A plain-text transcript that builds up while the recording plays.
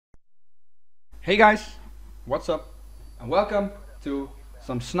Hey guys, what's up? And welcome to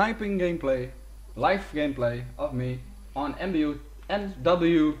some sniping gameplay, live gameplay of me on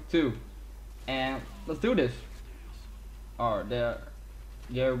MW2. And let's do this. Oh,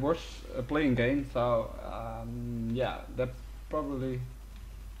 there was a playing game, so yeah, they're probably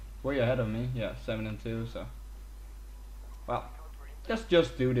way ahead of me. Yeah, 7-2. So well, let's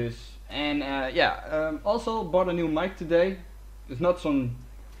just do this. And yeah, also bought a new mic today. It's not some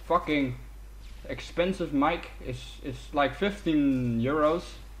fucking expensive mic. It's like 15 euros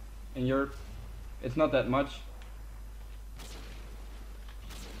in Europe. It's not that much,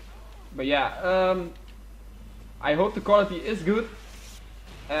 but yeah, I hope the quality is good.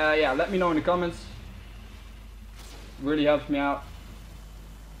 Yeah, let me know in the comments. Really helps me out.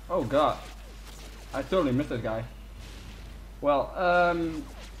 Oh god, I totally missed that guy. Well,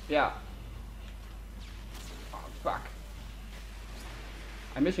 yeah. Oh fuck,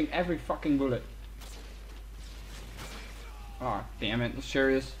 I'm missing every fucking bullet. Oh damn it,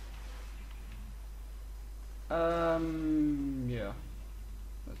 serious. Yeah.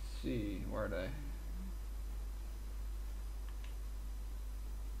 Let's see, where are they?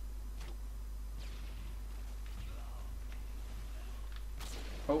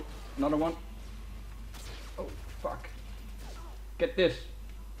 Oh, another one. Oh fuck. Get this.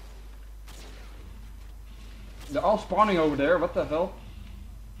 They're all spawning over there, what the hell?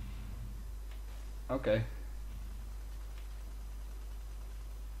 Okay.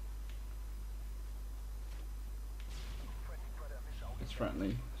 It's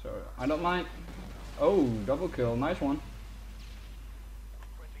friendly, so I don't mind. Oh, double kill, nice one.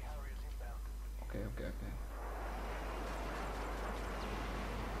 Okay.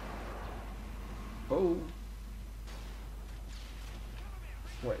 Oh.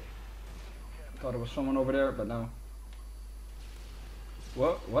 Wait. Thought there was someone over there, but no.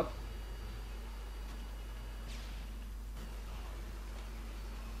 What?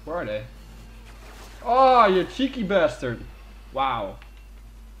 Where are they? Oh, you cheeky bastard. Wow.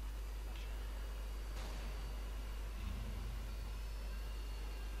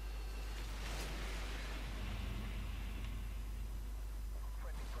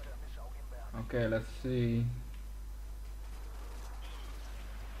 Okay, let's see.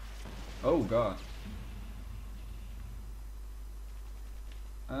 Oh god.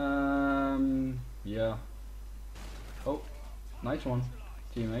 Yeah. Oh, nice one,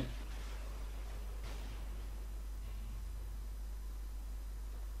 teammate.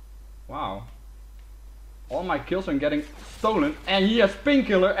 Wow. All my kills are getting stolen and he has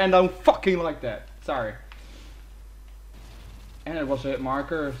painkiller and I don't fucking like that. Sorry. And it was a hit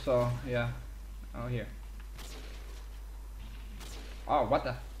marker, so yeah. Oh, here. Oh, what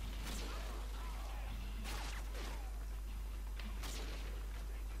the?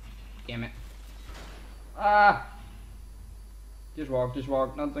 Damn it. Ah! Just walk,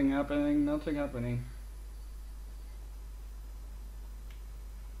 nothing happening.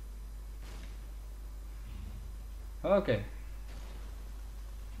 Okay.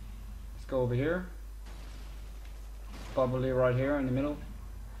 Let's go over here. Probably right here in the middle.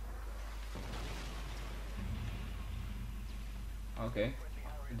 Okay.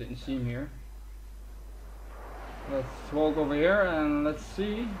 Didn't see him here. Let's walk over here and let's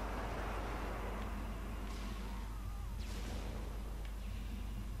see.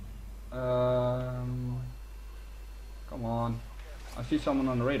 Come on. I see someone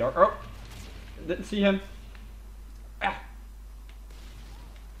on the radar. Oh! Didn't see him. Ah.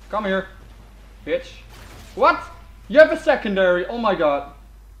 Come here, bitch. What? You have a secondary. Oh my god.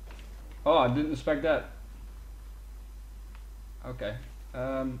 Oh, I didn't expect that. Okay.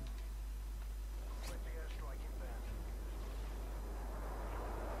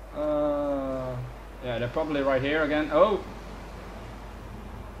 Yeah, they're probably right here again. Oh.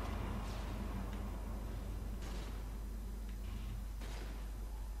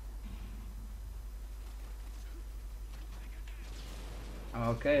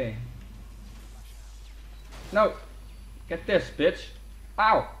 Okay. No. Get this, bitch.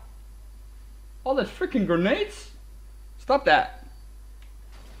 Ow. All those freaking grenades? Stop that.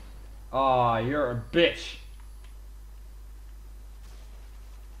 Aw, you're a bitch.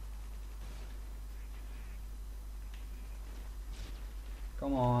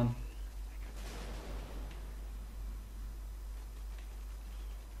 Come on.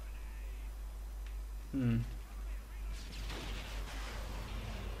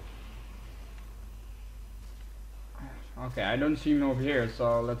 Okay, I don't see him over here,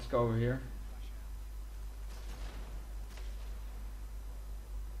 so let's go over here.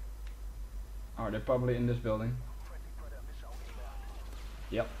 Oh, they're probably in this building.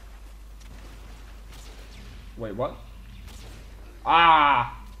 Yep. Wait, what?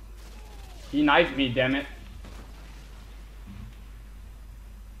 Ah! He knifed me, damn it.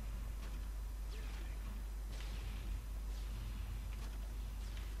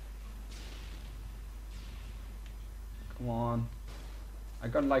 Come on. I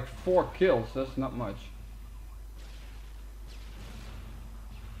got like 4 kills, that's not much.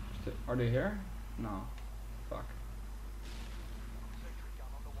 Are they here? No. Fuck.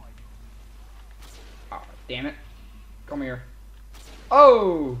 Oh, damn it. Come here.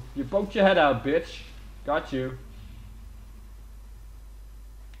 Oh! You poked your head out, bitch. Got you.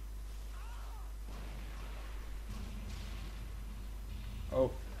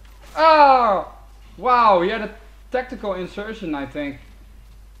 Oh. Oh! Wow, he had a tactical insertion, I think.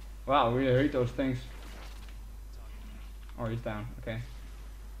 Wow, we hate those things. Oh, he's down. Okay.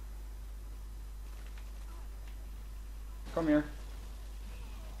 Come here.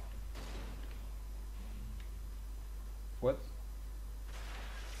 What?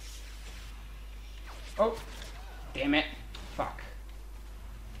 Oh! Damn it. Fuck.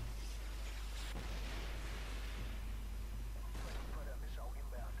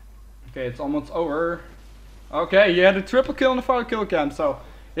 Okay, it's almost over. Okay, you had a triple kill on the 5 kill cam, so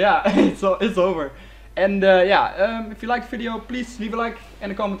yeah, it's over. And if you like the video, please leave a like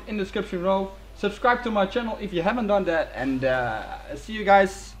and a comment in the description below. Subscribe to my channel if you haven't done that, and see you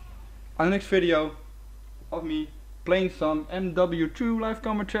guys on the next video of me playing some MW2 live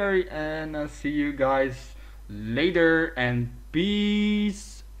commentary, and see you guys later, and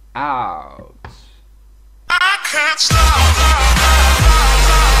peace out. I can't stop.